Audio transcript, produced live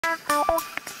The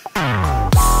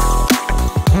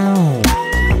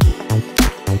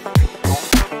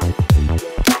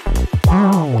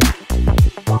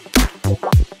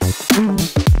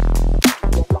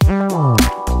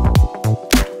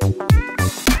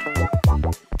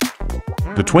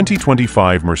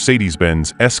 2025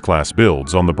 Mercedes-Benz S-Class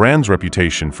builds on the brand's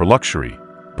reputation for luxury,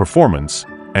 performance,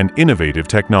 and innovative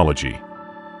technology.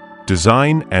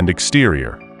 Design and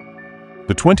exterior.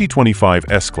 The 2025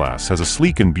 S-Class has a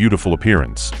sleek and beautiful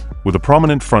appearance, with a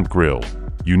prominent front grille,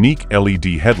 unique LED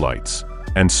headlights,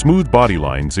 and smooth body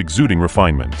lines exuding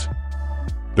refinement.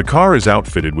 The car is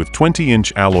outfitted with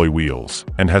 20-inch alloy wheels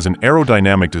and has an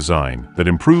aerodynamic design that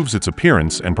improves its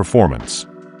appearance and performance.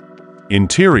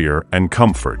 Interior and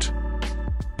comfort.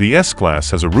 The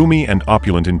S-Class has a roomy and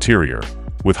opulent interior,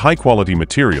 with high-quality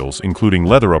materials including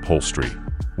leather upholstery,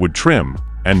 wood trim,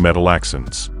 and metal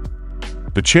accents.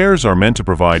 The chairs are meant to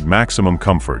provide maximum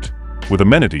comfort, with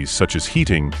amenities such as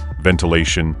heating,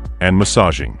 ventilation, and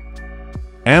massaging.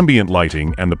 Ambient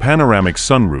lighting and the panoramic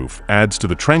sunroof adds to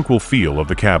the tranquil feel of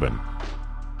the cabin.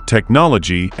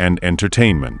 Technology and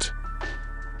entertainment.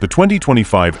 The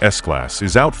 2025 S-Class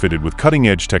is outfitted with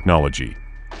cutting-edge technology,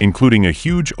 including a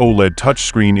huge OLED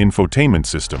touchscreen infotainment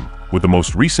system with the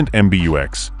most recent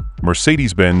MBUX,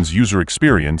 Mercedes-Benz User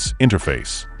Experience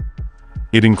interface.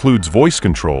 It includes voice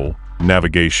control,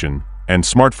 navigation, and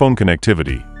smartphone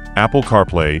connectivity, Apple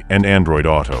CarPlay and Android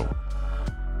Auto.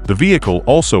 The vehicle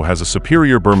also has a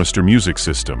superior Burmester music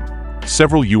system,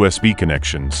 several USB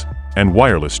connections, and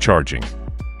wireless charging.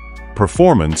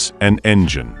 Performance and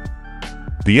engine.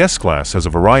 The S-Class has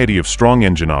a variety of strong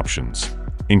engine options,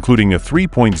 including a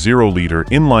 3.0-liter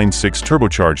inline-six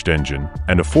turbocharged engine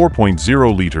and a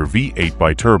 4.0-liter V8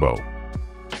 bi-turbo.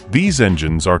 These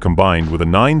engines are combined with a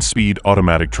 9-speed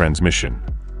automatic transmission,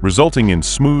 resulting in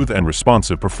smooth and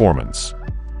responsive performance.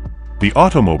 The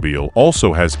automobile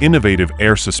also has innovative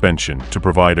air suspension to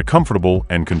provide a comfortable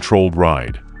and controlled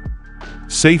ride.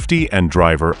 Safety and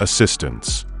driver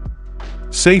assistance.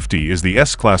 Safety is the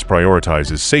S-Class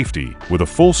prioritizes safety with a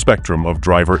full spectrum of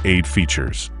driver aid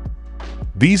features.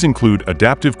 These include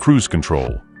adaptive cruise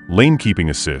control, lane keeping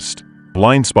assist,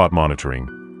 blind spot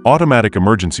monitoring, automatic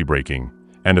emergency braking,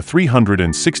 and a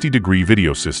 360-degree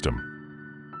video system.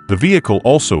 The vehicle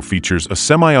also features a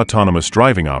semi-autonomous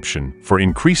driving option for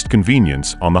increased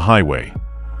convenience on the highway.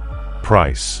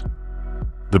 Price.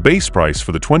 The base price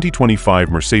for the 2025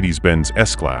 Mercedes-Benz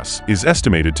S-Class is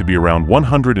estimated to be around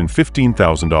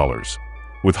 $115,000,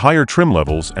 with higher trim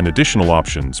levels and additional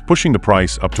options pushing the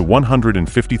price up to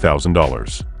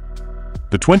 $150,000.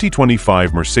 The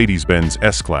 2025 Mercedes-Benz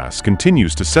S-Class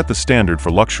continues to set the standard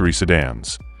for luxury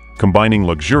sedans, combining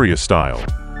luxurious style,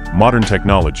 modern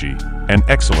technology, and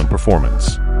excellent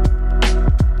performance.